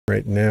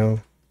right now,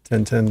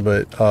 10-10,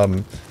 but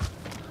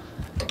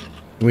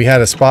we had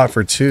a spot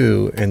for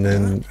 2, and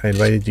then I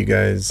invited you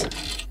guys.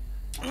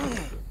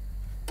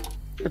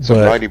 It's a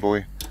Blighty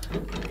boy.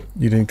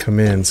 You didn't come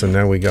in, so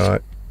now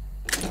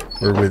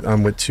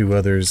I'm with 2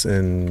 others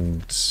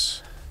and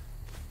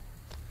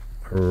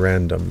a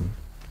random.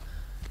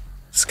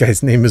 This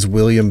guy's name is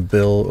William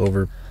Bill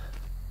over.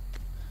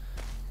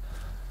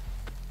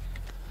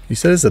 You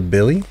said it's a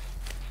Billy?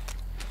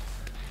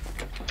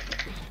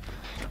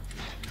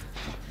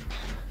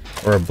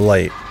 Or a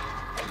Blight?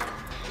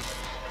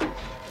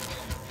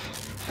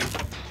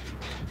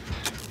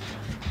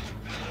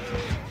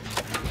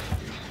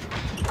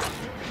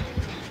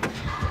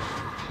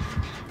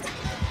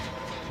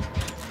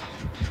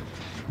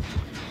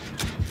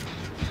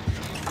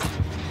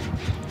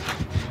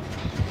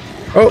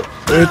 Oh,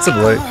 it's a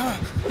Blight.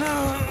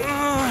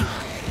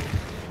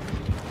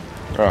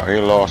 Oh, he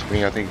lost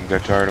me. I think he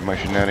got tired of my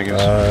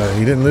shenanigans.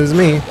 He didn't lose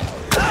me.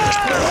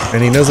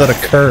 And he knows how to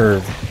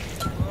curve.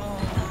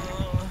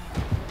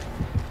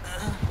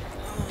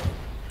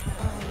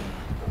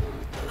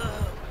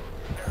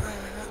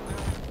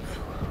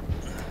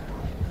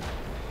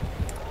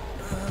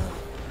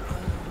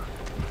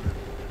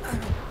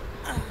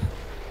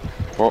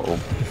 Uh-oh.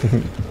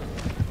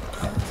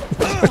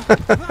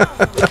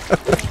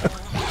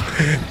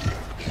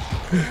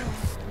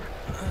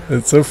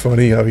 It's so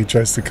funny how he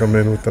tries to come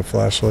in with the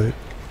flashlight.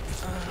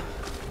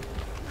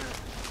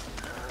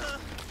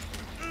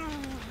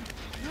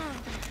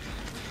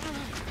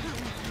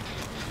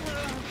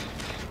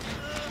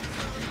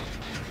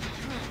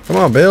 Come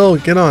on, Bill,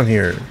 get on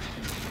here.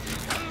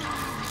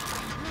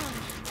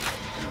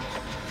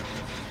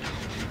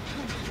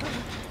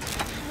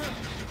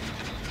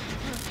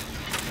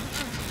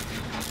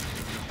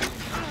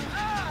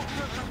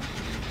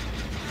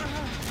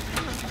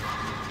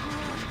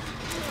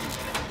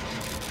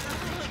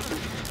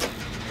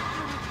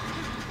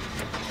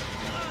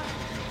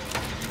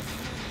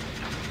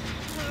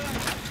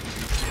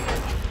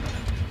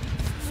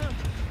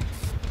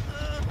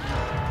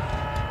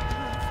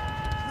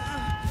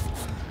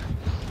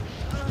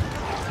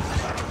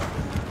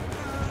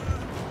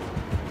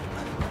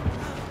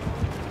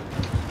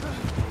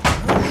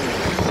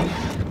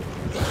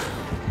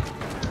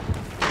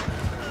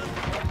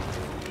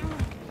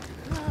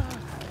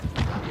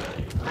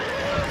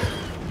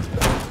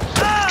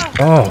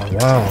 Oh,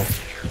 wow.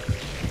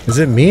 Is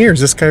it me or is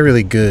this guy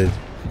really good?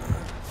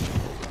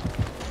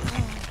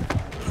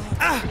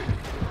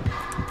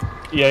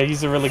 Yeah,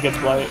 he's a really good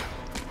Blight.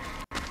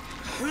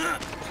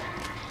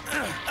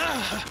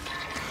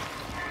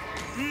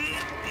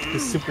 The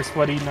super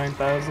sweaty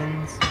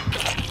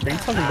 9000s. Are you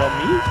talking about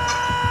me?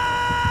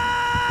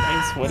 I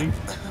ain't sweaty.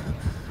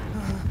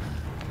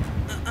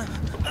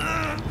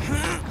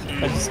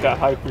 I just got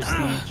high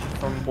prestige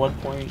from blood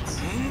points.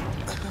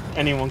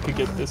 Anyone could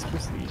get this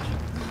prestige.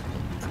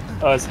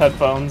 Oh, his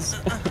headphones.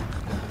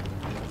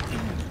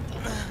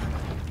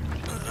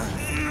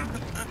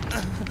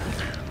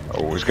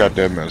 Oh, he's got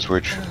dead man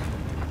switch.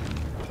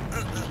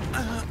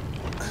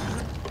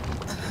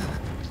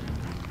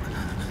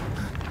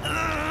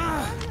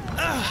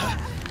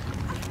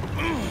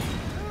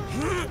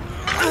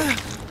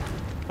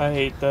 I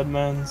hate dead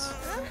mans.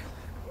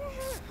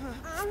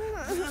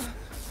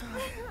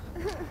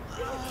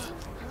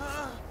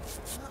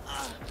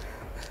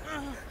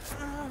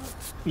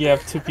 You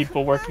have 2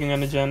 people working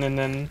on a gen and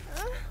then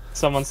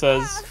someone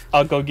says,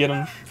 I'll go get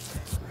him.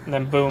 And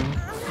then boom,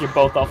 you're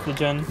both off the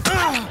gen.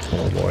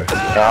 Oh boy.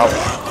 Ow.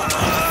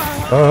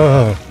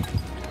 Oh.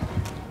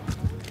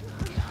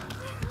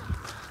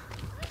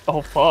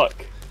 Oh fuck.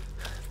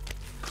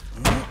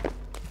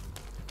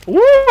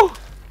 Woo!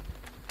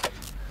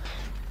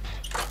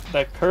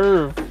 That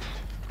curve.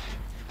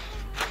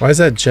 Why is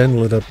that gen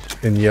lit up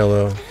in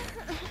yellow?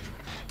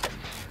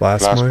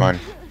 Blast mine?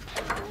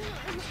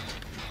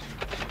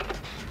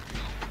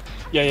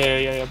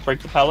 Yeah. Break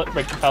the pallet,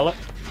 break the pallet.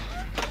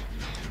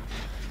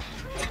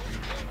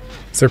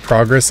 Is there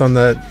progress on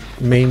that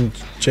main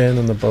gen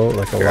on the boat?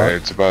 Like a Yeah, lot?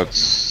 it's about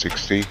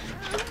 60.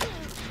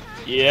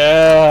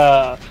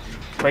 Yeah.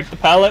 Break the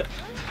pallet.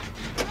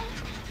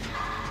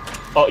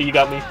 Oh, you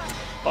got me.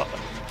 Fuck.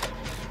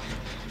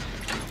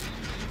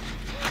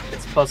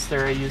 It's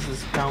Buster. I use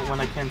this account when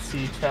I can't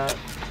see chat.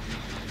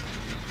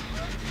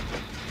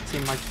 See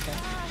my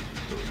chat.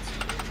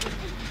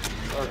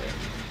 Alright.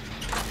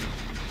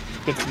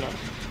 Good to know.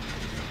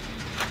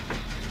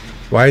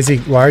 Why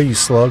are you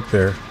slugged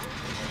there?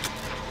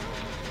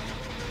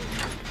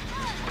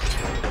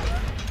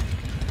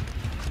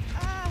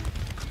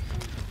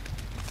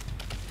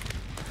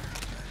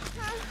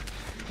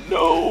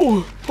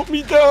 No! Put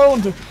me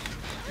down!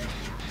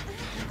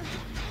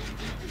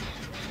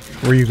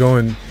 Where are you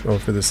going? Oh,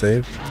 for the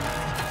save?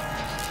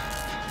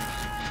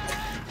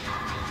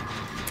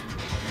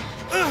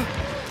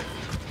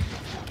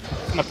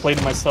 I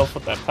played myself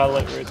with that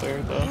pallet right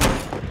there, though.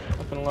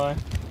 Not gonna lie.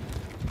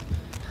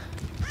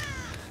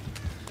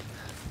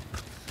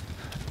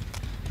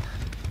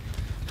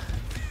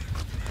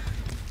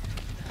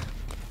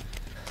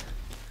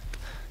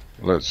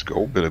 Let's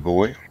go, Billy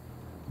boy.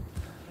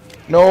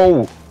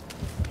 No!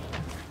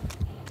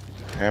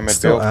 Damn it,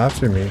 Still Bill.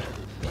 after me.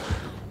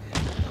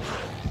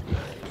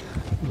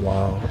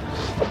 Wow.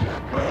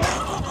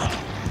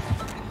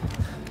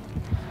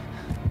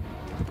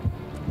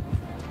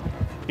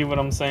 See what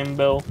I'm saying,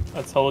 Bill?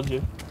 I told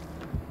you.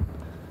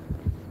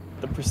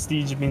 The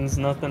prestige means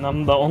nothing.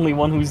 I'm the only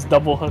one who's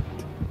double hooked.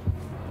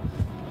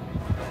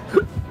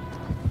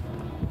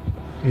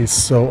 He's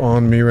so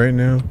on me right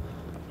now.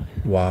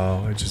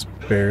 Wow, I just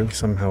barely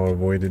somehow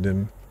avoided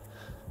him.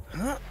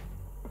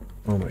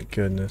 Oh my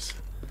goodness.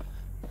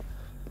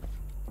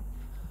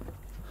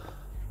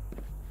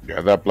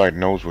 Yeah, that Blight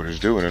knows what he's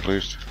doing, at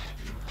least.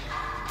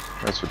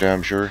 That's for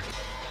damn sure.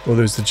 Well,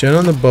 there's the gen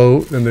on the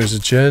boat, and there's a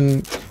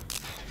gen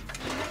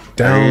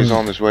down. He's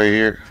on his way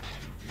here.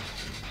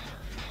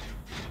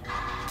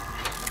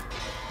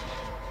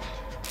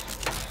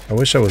 I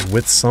wish I was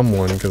with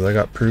someone, because I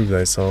got proved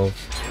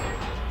thyself.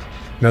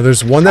 Now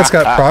there's one that's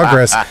got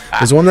progress.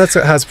 There's one that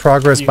has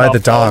progress by the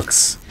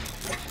docks.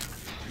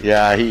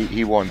 Yeah,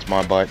 he wants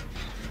my butt.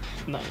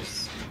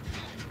 Nice.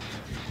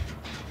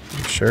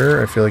 You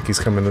sure? I feel like he's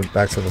coming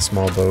back to the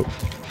small boat.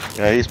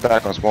 Yeah, he's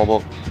back on small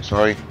boat.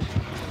 Sorry.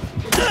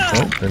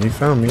 Oh, then he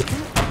found me.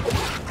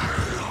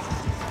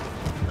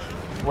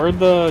 Where are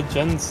the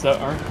gens that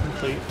aren't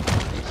complete?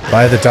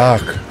 By the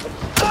dock.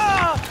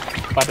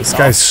 By the This dock?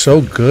 guy's so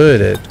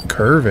good at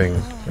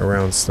curving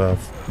around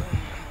stuff.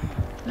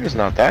 He's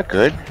not that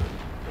good.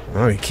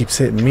 Oh, he keeps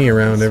hitting me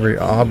around every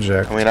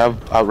object. I mean,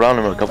 I've outrun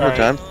him a couple of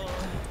times.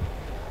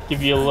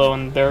 Give you a low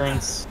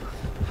endurance.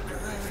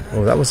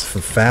 Oh, that was for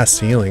fast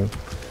healing.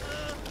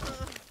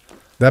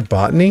 That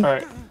botany?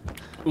 Alright.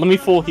 Let me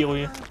full heal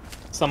you.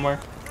 Somewhere.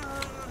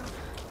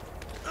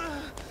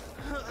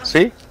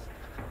 See?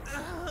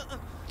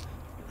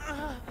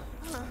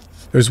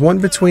 There's one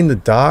between the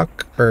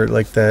dock, or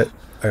like that,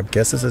 I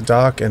guess it's a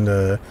dock, and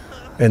the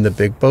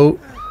big boat,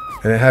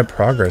 and it had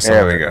progress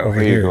There on we it go. over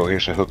Here you here. go.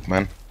 Here's a hook,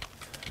 man.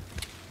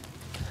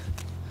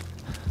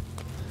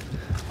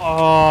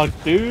 Oh,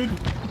 dude.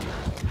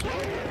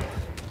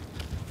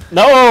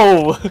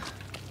 No!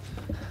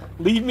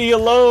 Leave me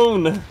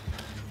alone!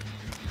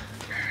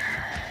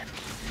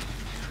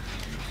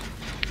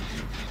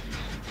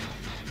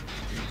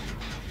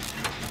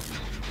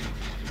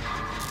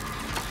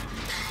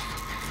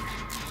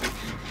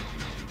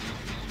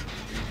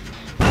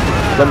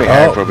 Let me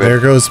hang for Oh, a bit. there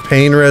goes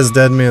pain res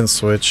dead man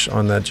switch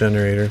on that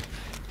generator.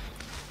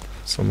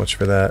 So much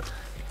for that.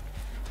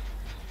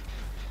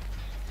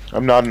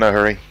 I'm not in a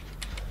hurry.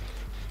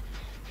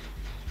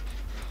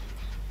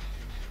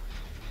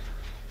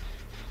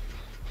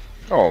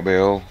 Oh,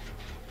 Bill.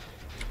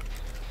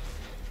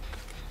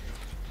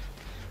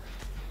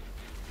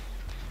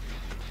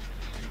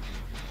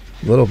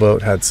 Little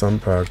boat had some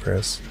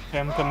progress. Okay,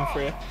 I'm coming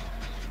for you.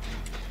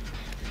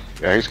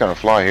 Yeah, he's gonna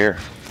fly here.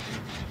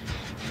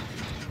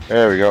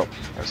 There we go.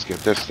 Let's get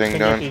this I thing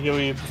think I done. can heal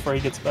you before he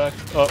gets back.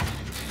 Oh.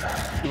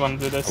 You wanna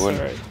do this? I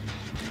wouldn't. Alright.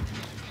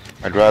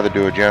 I'd rather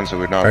do a gen so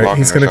we're not Alright, blocking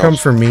he's gonna come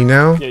ourselves. for me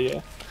now. Yeah,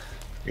 yeah.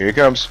 Here he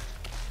comes.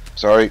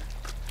 Sorry.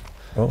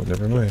 Oh,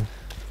 never mind.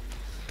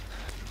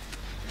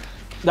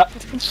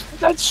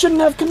 That shouldn't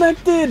have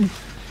connected!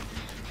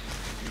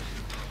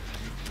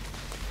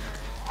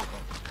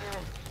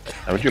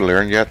 Haven't you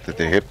learned yet that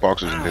the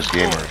hitboxes in this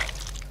game are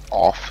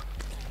off?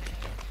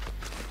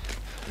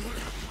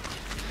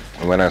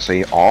 And when I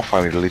say off,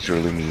 I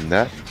literally mean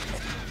that.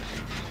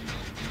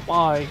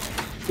 My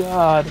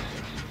god.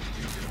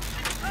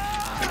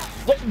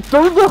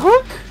 Throw the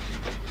hook?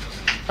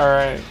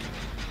 Alright.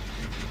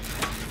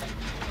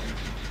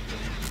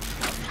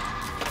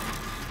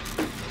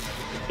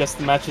 Guess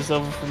the match is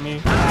over for me.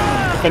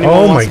 If anyone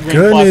Oh wants my a green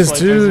goodness,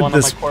 flashlight, there's dude, one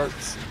this- on my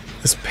corpse.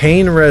 This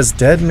pain res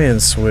dead man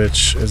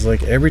switch is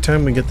like every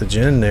time we get the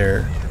gen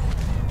there.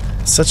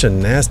 It's such a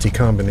nasty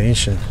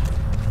combination.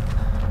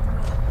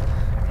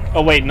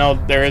 Oh wait, no,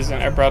 there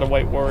isn't. I brought a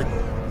white ward.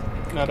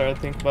 Now that I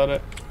think about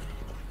it.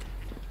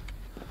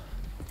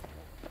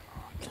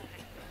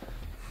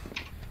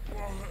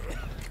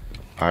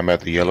 I'm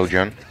at the yellow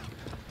gen.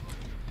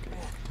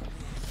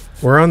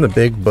 We're on the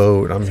big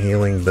boat. I'm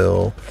healing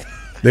Bill.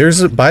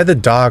 By the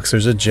docks,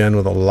 there's a gen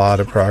with a lot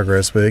of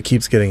progress, but it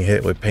keeps getting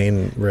hit with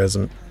pain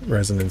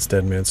resonance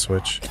dead man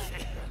switch.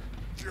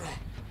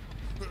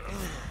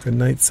 Good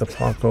night,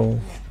 Sapako.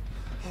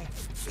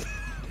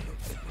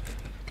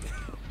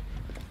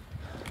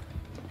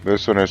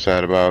 This one is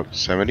at about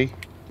 70.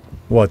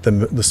 What,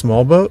 the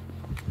small boat?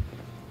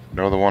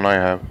 No, the one I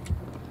have.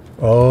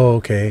 Oh,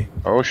 okay.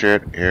 Oh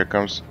shit, here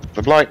comes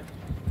the Blight.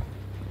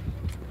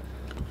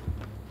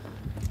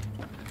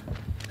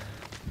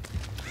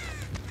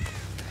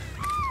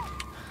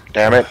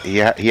 Damn it, he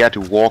had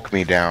to walk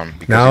me down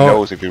because Now- he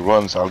knows if he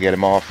runs, I'll get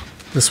him off.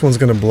 This one's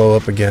gonna blow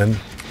up again.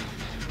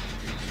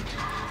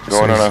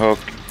 Going So on a hook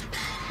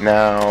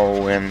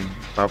now in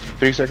about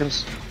 3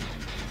 seconds.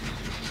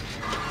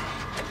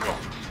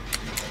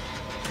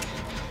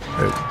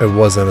 It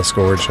wasn't a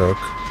scourge hook.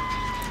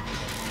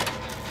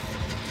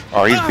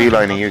 Oh, he's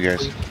beelining you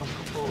guys.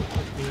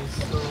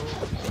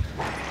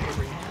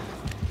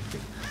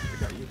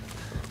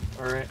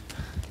 Alright.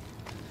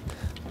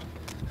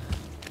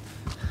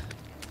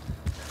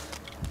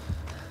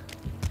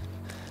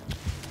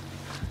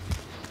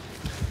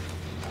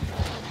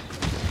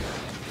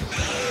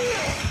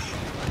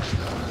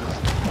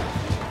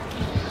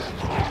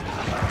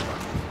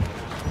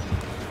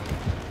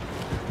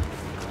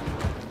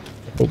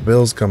 Oh,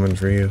 Bill's coming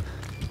for you.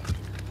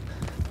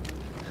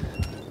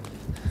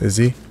 Is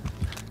he?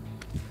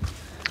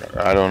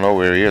 I don't know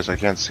where he is. I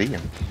can't see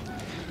him.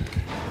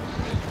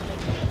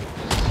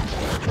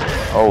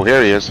 Oh,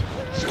 here he is.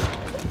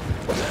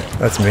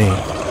 That's me.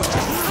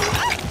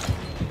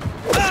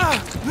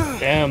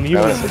 Damn, he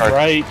was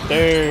right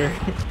there.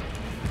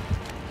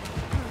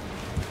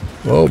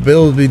 Well,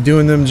 Bill will be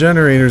doing them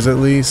generators at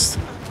least.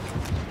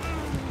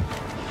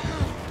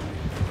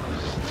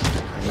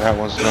 And that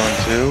one's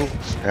done too.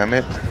 Damn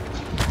it.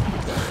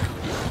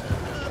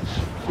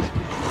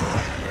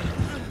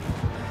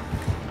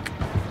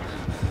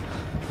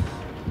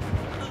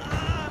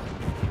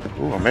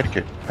 Ooh, a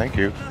medkit. Thank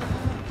you.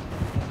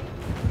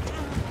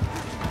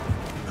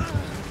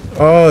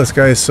 Oh, this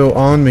guy is so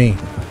on me.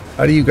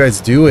 How do you guys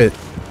do it?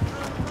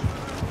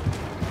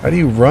 How do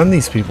you run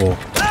these people?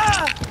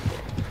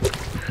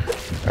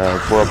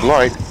 For a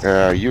blight,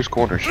 use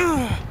corners.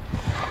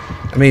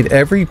 I made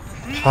every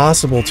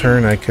possible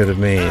turn I could have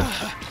made.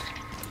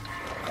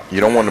 You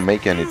don't want to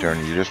make any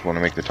turns, you just want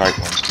to make the tight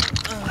ones.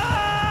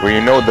 When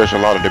you know there's a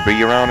lot of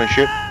debris around and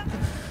shit,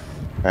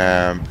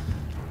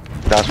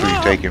 that's where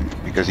you take him,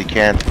 because he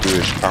can't do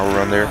his power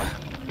run there.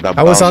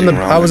 I was on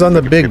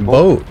the big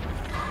boat.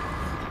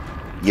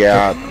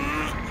 Yeah,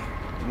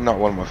 not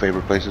one of my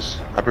favorite places.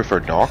 I prefer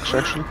docks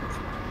actually.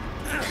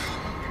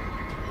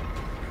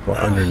 Well,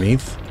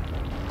 underneath.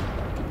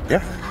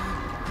 Yeah.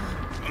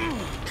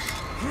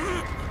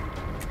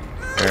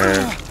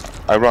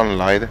 I run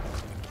light.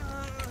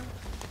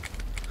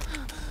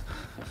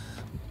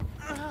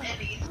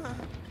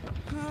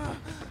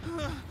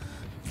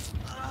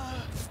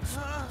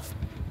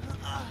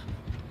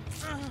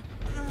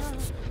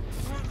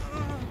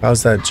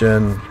 How's that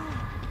gen?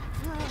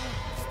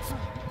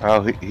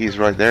 Oh, he's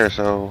right there,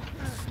 so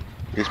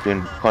he's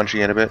been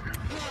punching it a bit.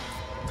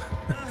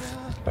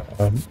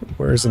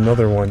 Where's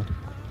another one?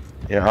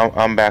 Yeah,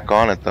 I'm back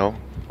on it though.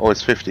 Oh,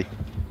 it's 50.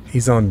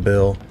 He's on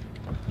Bill.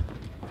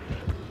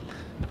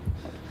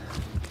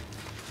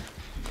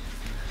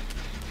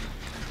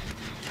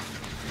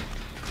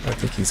 I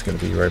think he's going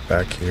to be right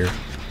back here.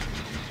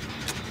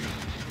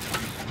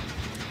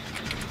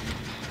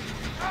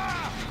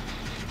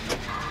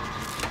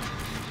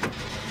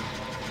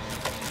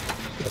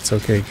 That's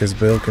okay, because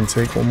Bill can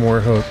take one more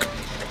hook.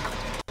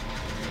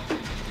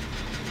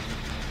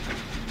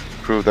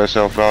 Prove that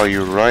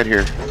self-value right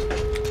here.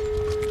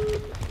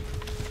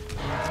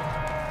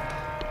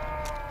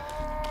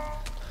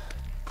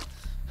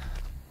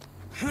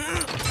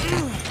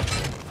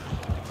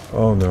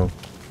 Oh no.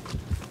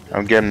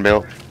 I'm getting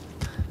built.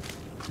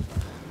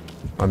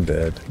 I'm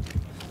dead.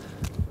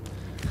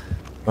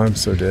 I'm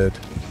so dead.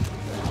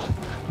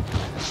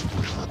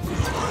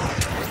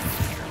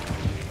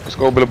 Let's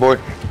go, Billy boy.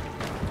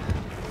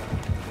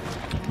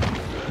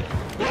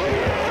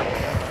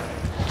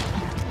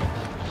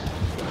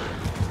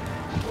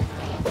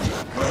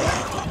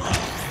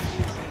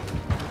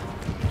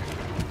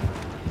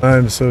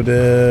 I'm so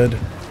dead.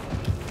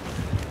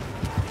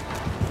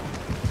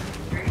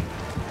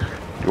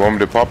 You want me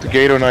to pop the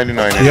gate or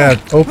 99?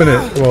 Yeah, open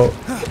it. Well,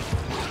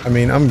 I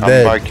mean, I'm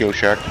dead. I'm by kill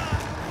shack.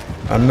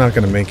 I'm not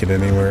gonna make it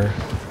anywhere.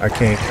 I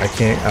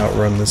can't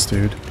outrun this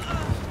dude.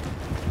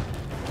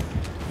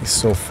 He's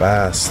so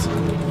fast.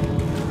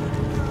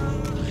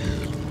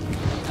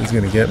 He's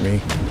gonna get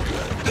me.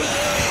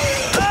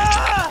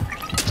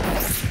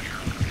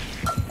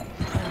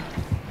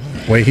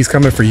 Wait, he's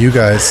coming for you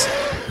guys.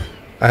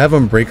 I have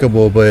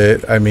Unbreakable,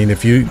 but I mean,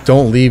 if you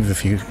don't leave,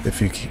 if you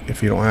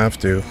don't have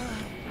to.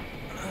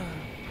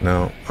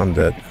 No, I'm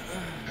dead.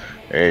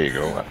 There you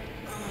go.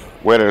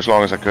 Waited as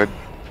long as I could.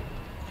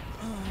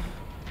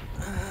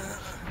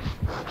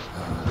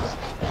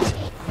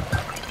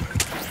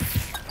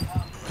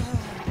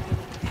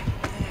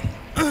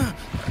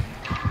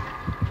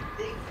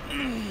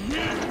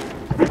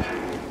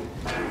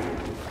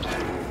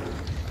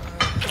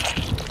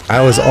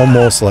 I was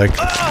almost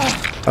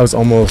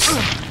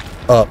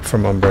up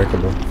from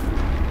Unbreakable.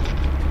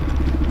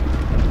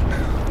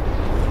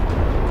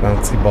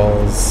 Bouncy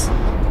balls.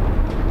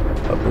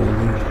 I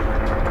believe.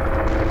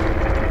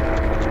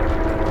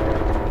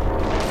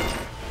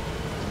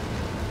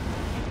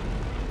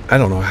 I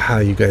don't know how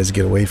you guys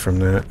get away from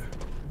that.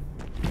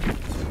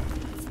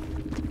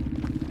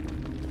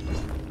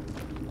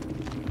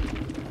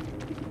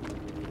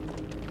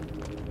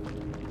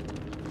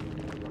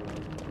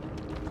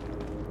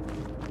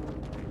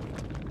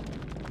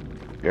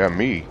 Yeah,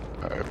 me.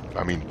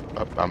 I mean,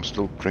 I'm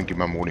still drinking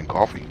my morning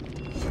coffee.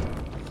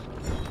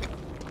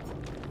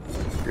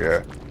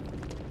 Yeah.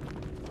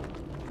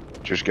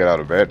 Just get out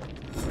of bed.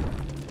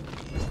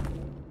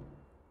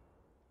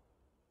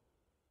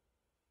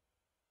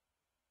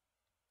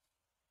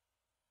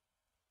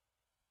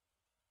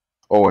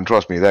 Oh, and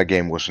trust me, that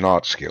game was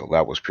not skill.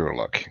 That was pure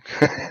luck.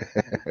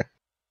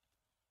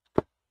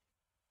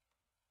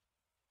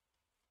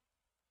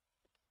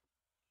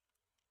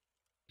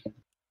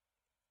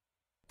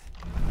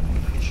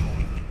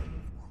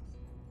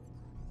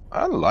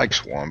 I like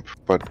Swamp,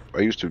 but I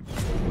used to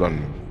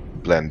run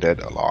Blended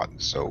a lot,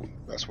 so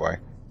that's why.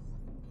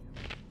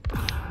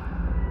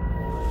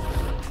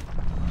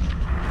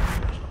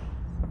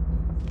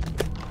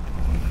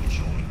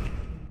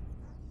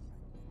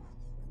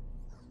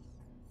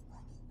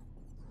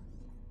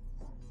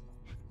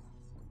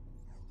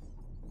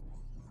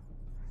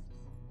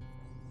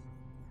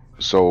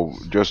 So,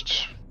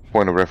 just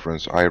point of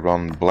reference, I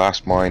run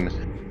Blast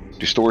Mine,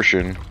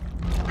 Distortion,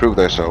 Prove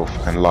Thyself,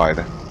 and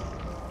Lied.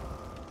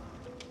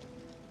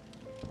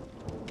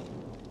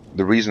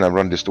 The reason I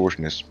run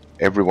Distortion is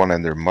everyone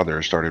and their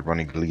mother started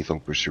running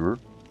Lethal Pursuer.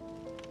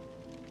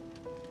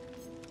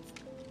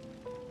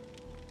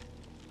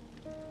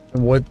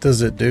 And what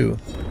does it do?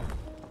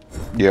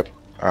 Yep,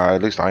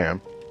 at least I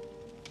am.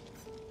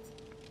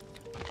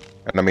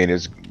 And I mean,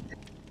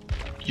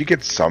 you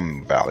get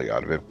some value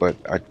out of it, but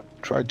I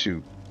try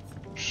to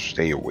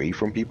stay away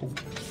from people.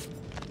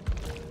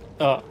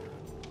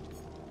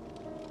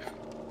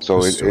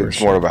 So it's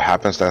more of a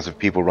happenstance if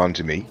people run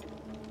to me.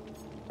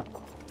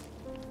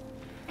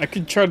 I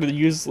could try to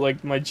use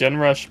like my Gen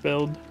Rush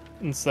build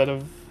instead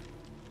of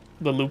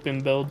the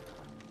Lupin build.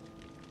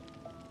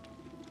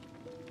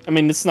 I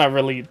mean, it's not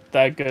really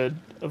that good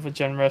of a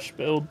Gen Rush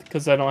build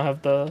because I don't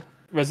have the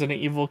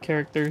Resident Evil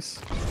characters.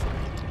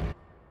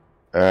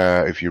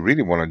 If you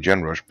really want a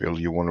Gen Rush build,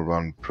 you want to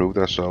run Prove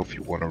Thyself,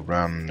 you want to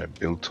run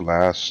Build to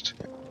Last,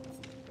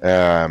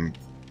 and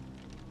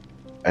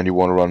you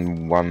want to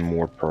run one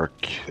more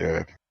perk.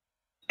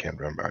 Can't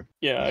remember.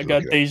 Yeah, I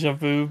got Deja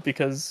Vu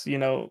because, you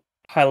know,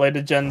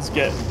 highlighted gens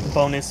get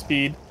bonus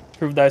speed.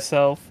 Prove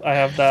Thyself, I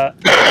have that.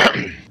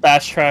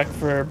 Fast Track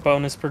for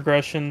bonus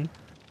progression,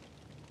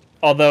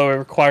 although it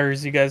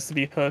requires you guys to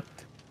be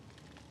hooked.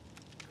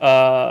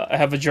 I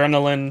have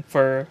Adrenaline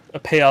for a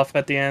payoff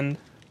at the end.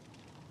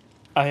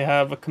 I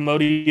have a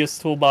Commodious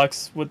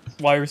Toolbox with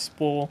Wire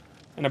Spool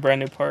and a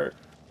brand new part.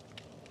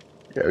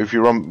 Yeah, if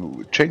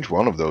you change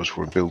one of those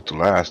for Build to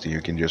Last,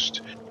 you can just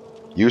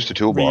use the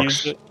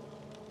toolbox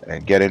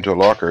and get into a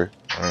locker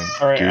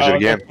and use it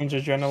again. Change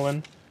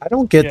Adrenaline. I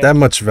don't get that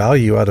much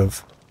value out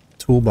of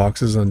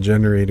toolboxes on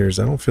generators.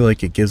 I don't feel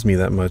like it gives me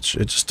that much.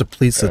 It just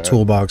depletes the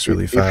toolbox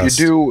really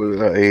fast. If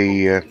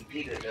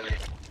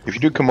you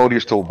do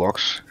Commodious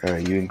Toolbox,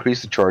 you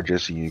increase the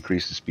charges and you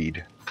increase the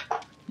speed.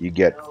 You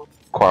get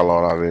quite a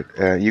lot of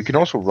it. You can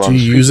also run. Do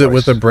you use it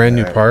with a brand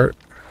new part?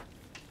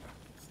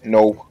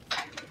 No.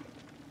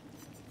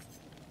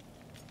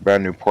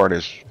 Brand new part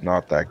is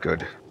not that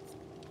good.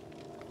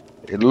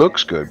 It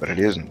looks good, but it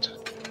isn't.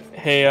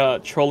 Hey,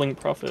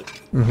 TrollingProphet.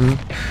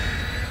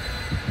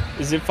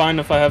 Is it fine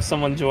if I have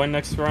someone join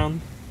next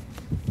round?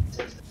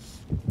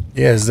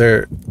 Yeah,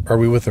 are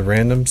we with a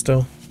random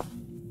still?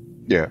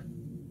 Yeah.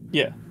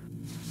 Yeah.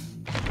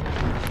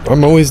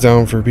 I'm always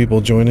down for people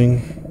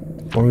joining,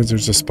 as long as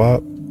there's a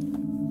spot.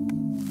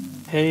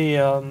 Hey,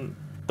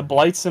 the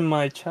Blight's in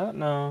my chat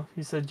now.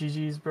 He said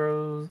GG's,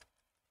 bros.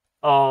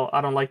 Oh,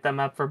 I don't like that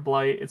map for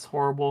Blight. It's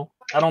horrible.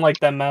 I don't like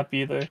that map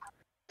either.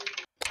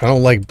 I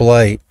don't like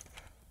Blight.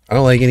 I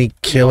don't like any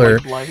killer.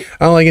 I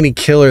don't like any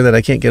killer that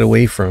I can't get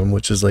away from,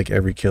 which is like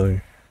every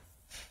killer.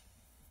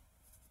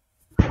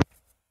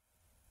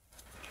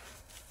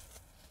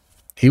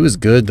 He was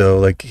good though,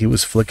 like he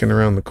was flicking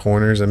around the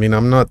corners. I mean,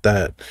 I'm not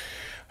that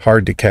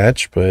hard to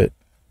catch, but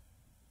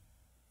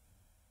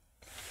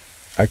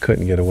I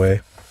couldn't get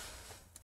away.